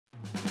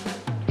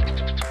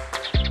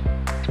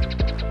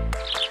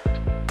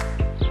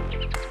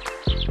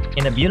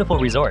In a beautiful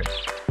resort,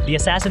 the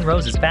assassin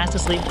Rose is fast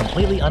asleep,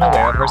 completely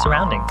unaware of her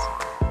surroundings.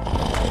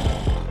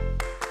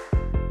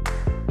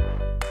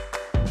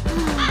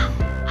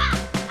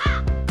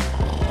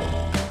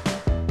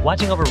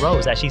 Watching over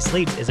Rose as she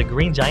sleeps is a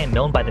green giant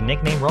known by the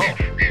nickname Roll.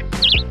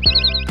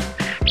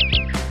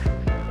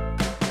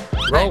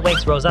 Roll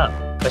wakes Rose up,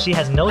 but she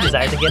has no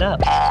desire to get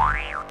up.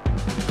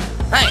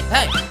 Hey,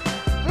 hey!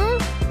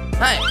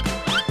 Hey!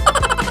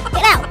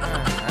 Get out!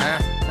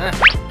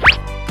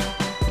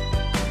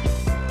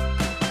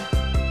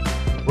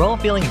 Roll,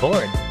 feeling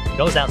bored,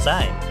 goes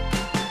outside.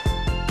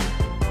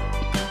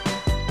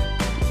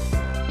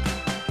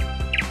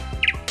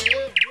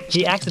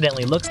 He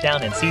accidentally looks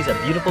down and sees a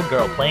beautiful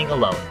girl playing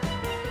alone.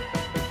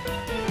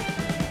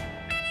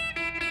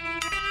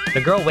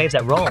 The girl waves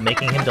at Roll,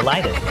 making him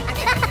delighted.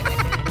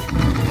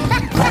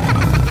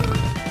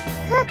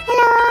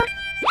 Hello!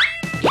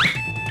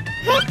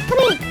 Hey,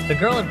 come here! The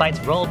girl invites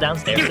Roll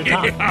downstairs to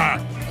talk.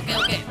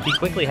 Okay. He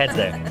quickly heads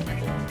there.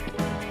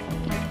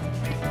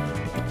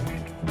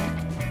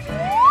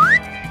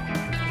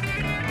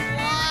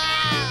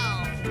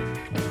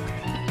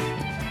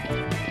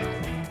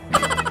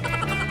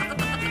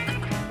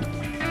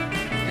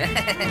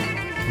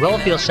 Roll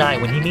feels shy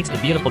when he meets the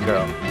beautiful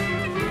girl.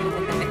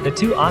 The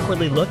two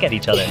awkwardly look at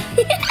each other.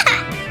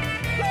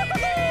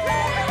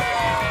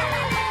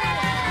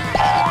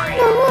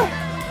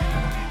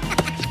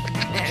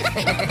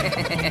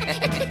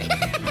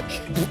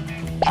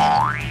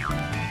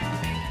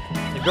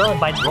 The girl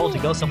invites Roll to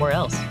go somewhere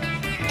else.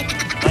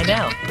 By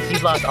now,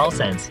 he's lost all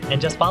sense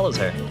and just follows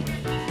her.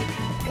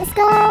 Let's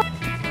go!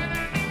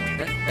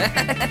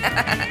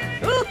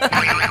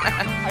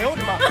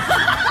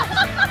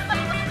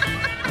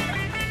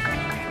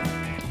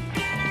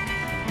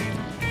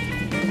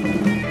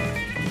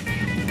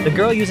 The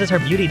girl uses her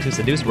beauty to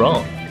seduce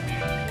Roll.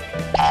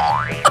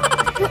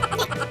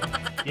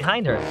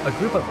 Behind her, a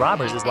group of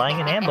robbers is lying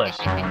in ambush.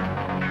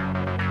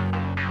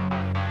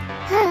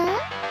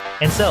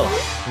 And so,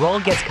 Roll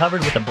gets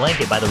covered with a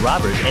blanket by the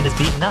robbers and is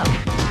beaten up.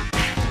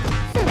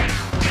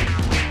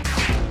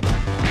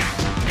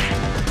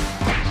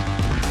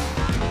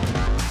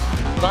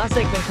 Boss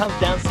Xicman comes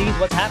down, sees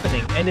what's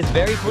happening, and is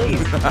very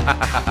pleased.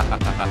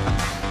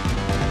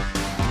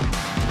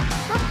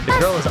 The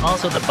girl is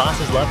also the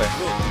boss's lover.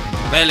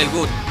 Very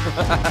good.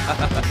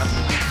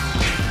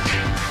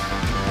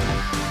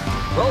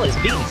 Roll is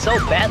beaten so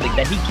badly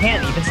that he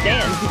can't even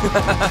stand.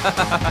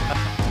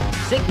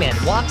 Xicman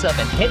walks up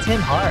and hits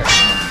him hard.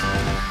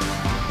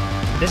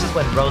 This is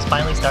when Rose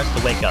finally starts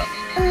to wake up.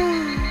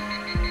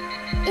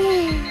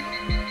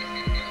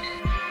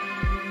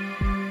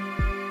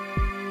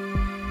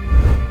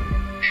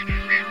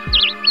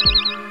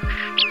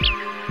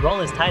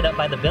 Roll is tied up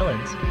by the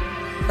villains.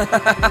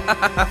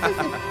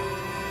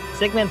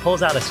 Xicman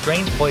pulls out a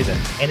strange poison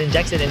and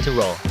injects it into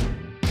Roll.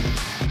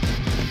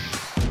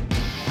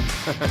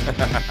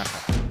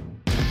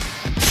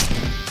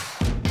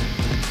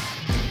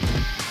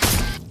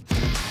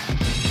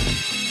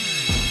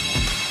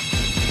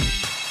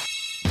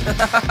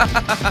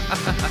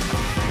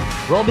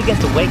 Roll begins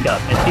to wake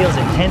up and feels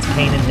intense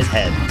pain in his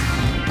head.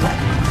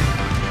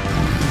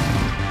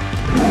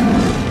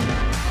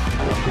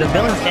 The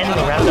villains standing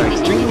around are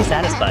extremely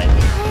satisfied.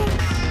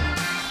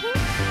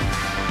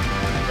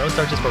 Rose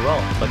searches for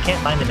Roll, but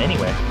can't find him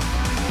anywhere.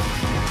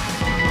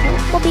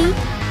 Bobby?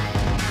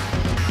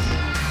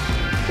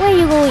 Where are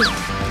you going?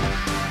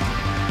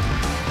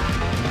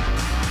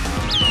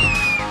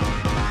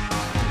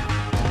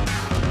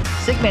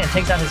 Xicman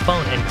takes out his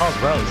phone and calls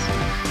Rose.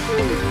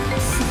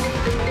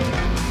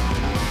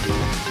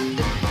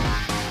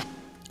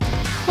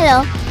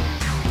 Hello.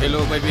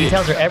 Hello, baby. He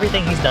tells her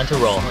everything he's done to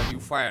Roll. You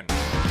fine.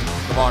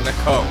 Come on,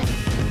 let's go.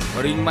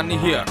 Bring money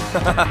here.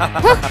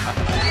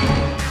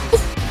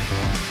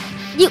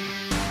 You.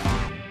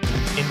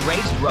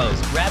 Enraged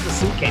Rose grabs a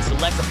suitcase,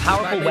 selects a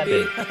powerful Bye,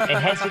 weapon, baby. and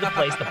heads to the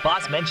place the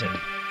boss mentioned.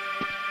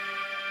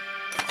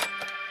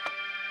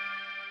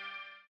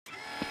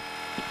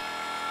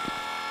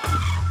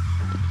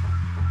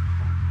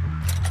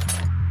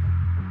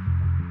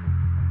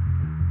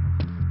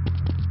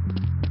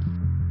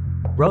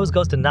 Rose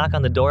goes to knock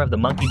on the door of the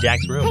Monkey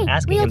Jack's room, Hey,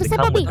 asking him to wield,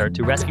 come with Bobby. her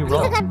to rescue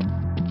Roll.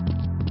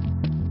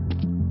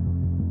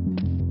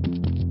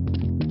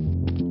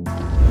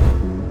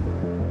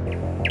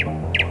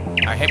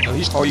 I have a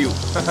hit for you.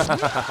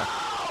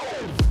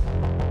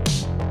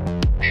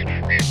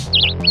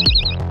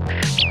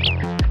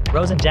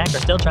 Rose and Jack are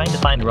still trying to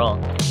find Roll.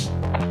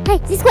 Hey,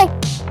 this way.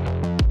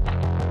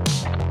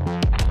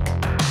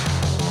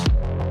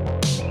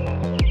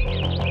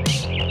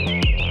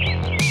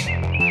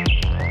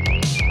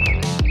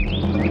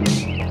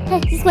 Hey,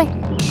 this way.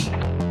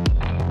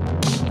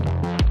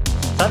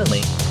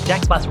 Suddenly,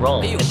 Jack spots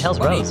Roll Hey, you, and tells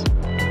Bobby. Rose.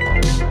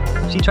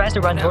 She tries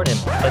to run toward him,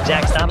 but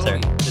Jack stops her.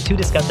 The two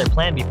discuss their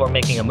plan before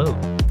making a move.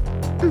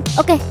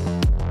 Okay.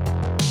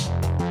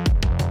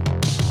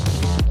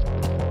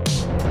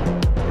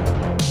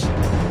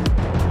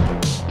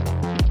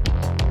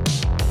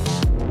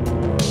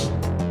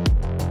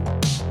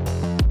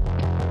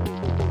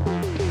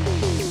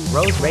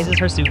 Rose raises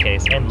her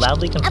suitcase and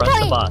loudly confronts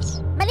the boss.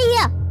 Money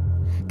here.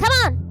 Come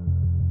on.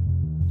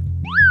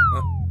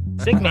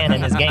 Xicman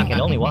and his gang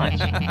can only watch.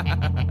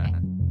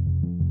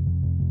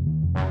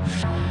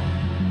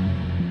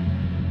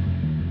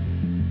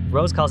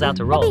 Rose calls out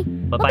to Roll,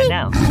 but by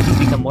now, he's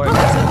become more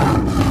aggressive.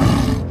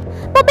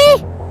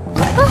 Bobby!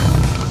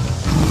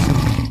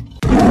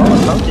 Roll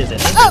approaches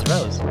and injures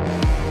Rose.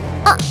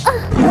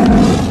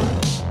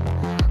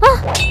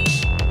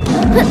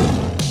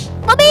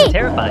 Bobby!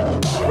 Terrified,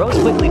 Rose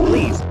quickly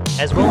flees,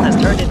 as Roll has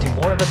turned into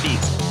more of a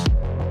beast.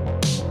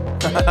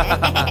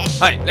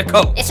 Hi, let's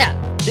go. Yes, sir.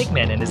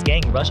 Xicman and his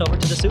gang rush over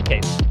to the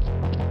suitcase.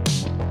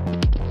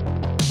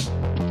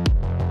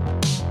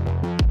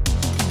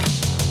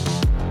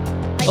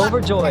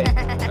 Overjoyed,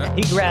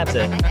 he grabs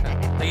it.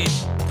 Take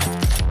it.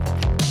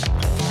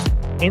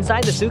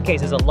 Inside the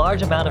suitcase is a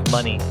large amount of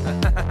money.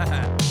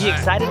 He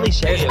excitedly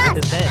shares it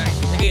with his men.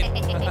 Take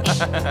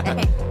it.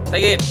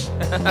 Take it.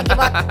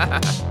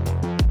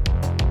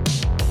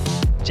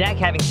 Jack,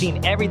 having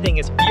seen everything,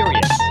 is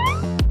furious.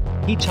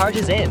 He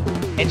charges in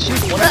and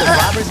shoots one of the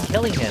robbers,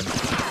 killing him.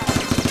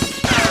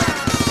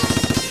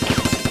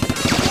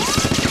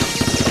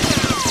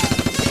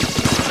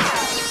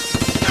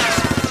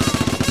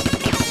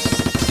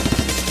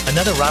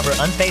 Another robber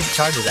unfazed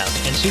charges out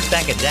and shoots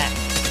back at Jack,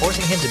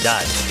 forcing him to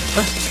dodge.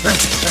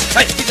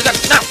 Hey, get the gun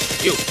now.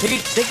 You take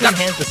it. Xicman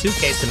hands the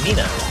suitcase to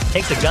Mina,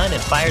 takes a gun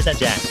and fires at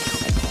Jack.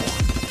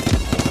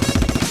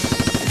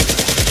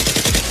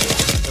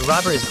 The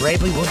robber is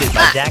gravely wounded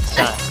by Jack's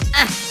shot.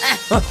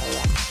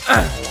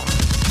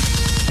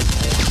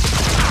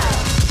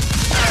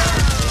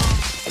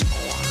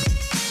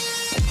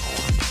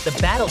 The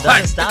battle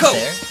doesn't stop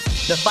there.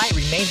 The fight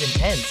remains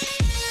intense.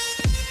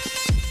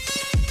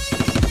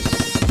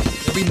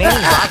 The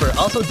remaining robber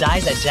also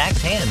dies at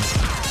Jack's hands.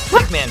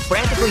 Xicman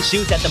frantically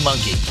shoots at the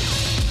monkey.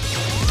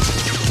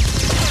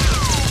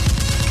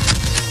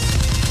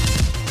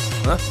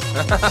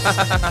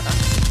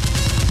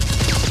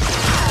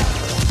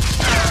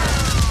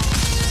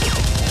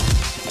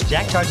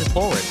 Jack charges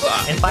forward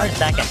and fires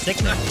back at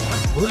Xicman,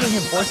 wounding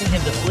him, forcing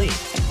him to flee.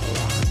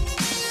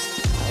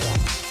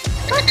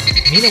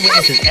 Mina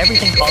witnesses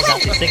everything, calls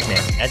out to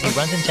Xicman as he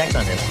runs and checks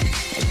on him.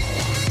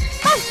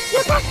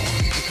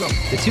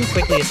 The two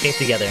quickly escape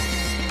together.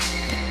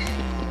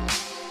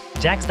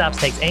 Jack stops,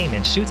 takes aim,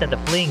 and shoots at the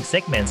fleeing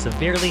Xicman,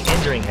 severely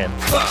injuring him.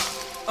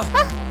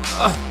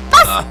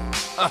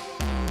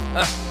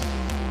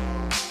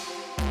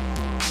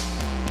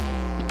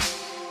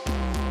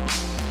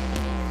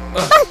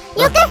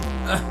 You okay?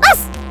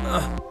 Boss!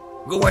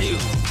 Who are you?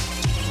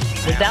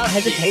 Without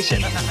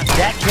hesitation,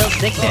 Jack kills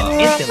Xicman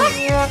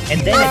instantly,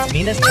 and then it's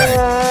Mina's turn.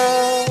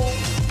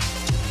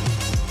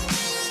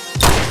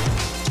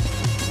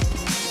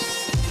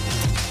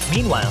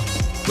 Meanwhile,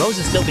 Rose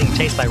is still being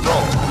chased by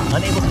Roll,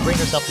 unable to bring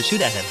herself to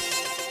shoot at him.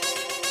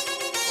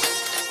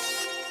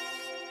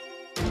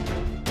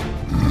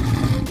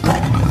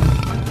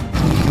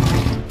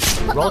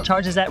 Roll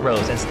charges at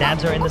Rose and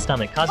stabs her in the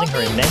stomach, causing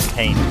her immense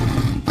pain.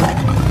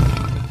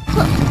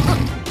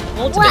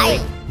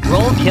 Ultimately,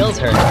 Roll kills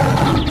her.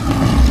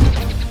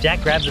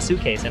 Jack grabs the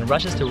suitcase and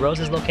rushes to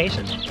Rose's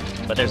location,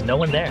 but there's no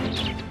one there.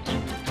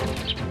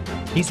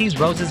 He sees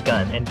Rose's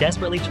gun and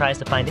desperately tries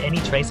to find any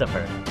trace of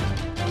her.